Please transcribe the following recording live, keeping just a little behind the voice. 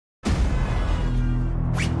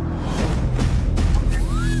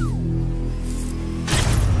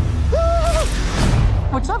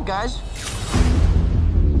up, guys?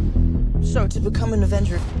 So, to become an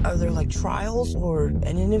Avenger, are there, like, trials or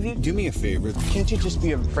an interview? Do me a favor. Can't you just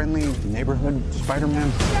be a friendly neighborhood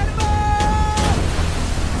Spider-Man?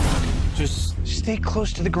 Just stay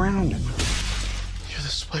close to the ground. You're the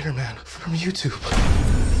Spider-Man from YouTube.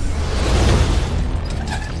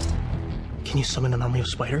 Can you summon an army of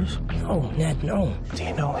spiders? No, Ned, no. Do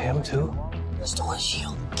you know him, too? Still a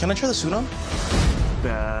shield. Can I try the suit on?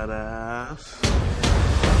 Badass.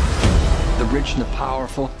 The rich and the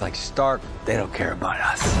powerful, like Stark, they don't care about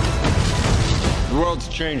us. The world's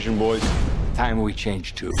changing, boys. Time we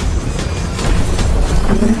change too.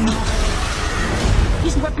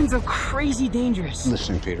 These weapons are crazy dangerous.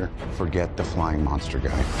 Listen, Peter, forget the flying monster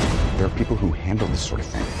guy. There are people who handle this sort of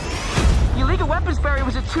thing. The illegal weapons ferry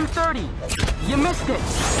was at 2:30. You missed it.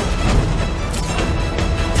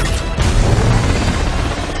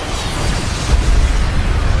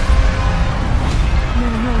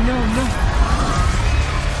 No.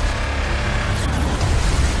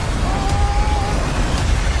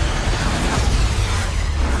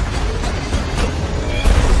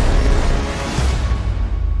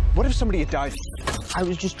 What if somebody had died? I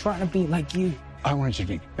was just trying to be like you. I wanted you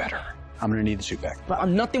to be better. I'm gonna need the suit back. But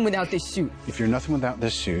I'm nothing without this suit. If you're nothing without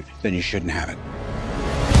this suit, then you shouldn't have it.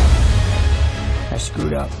 I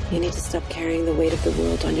screwed up. You need to stop carrying the weight of the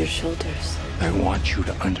world on your shoulders. I want you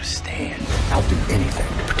to understand. I'll do anything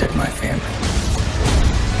to protect my family.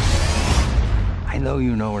 I know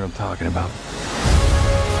you know what I'm talking about.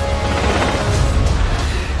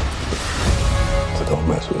 So don't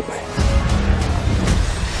mess with me.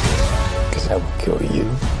 Because I will kill you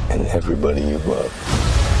and everybody you love.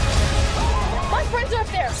 My friends are up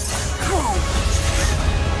there!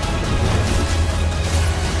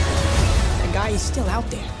 That guy is still out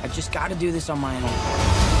there. I've just got to do this on my own.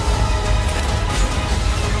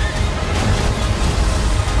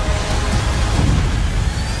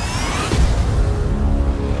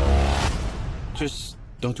 Just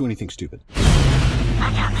don't do anything stupid.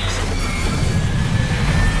 I got this.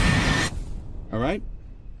 All right?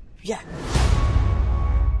 Yeah.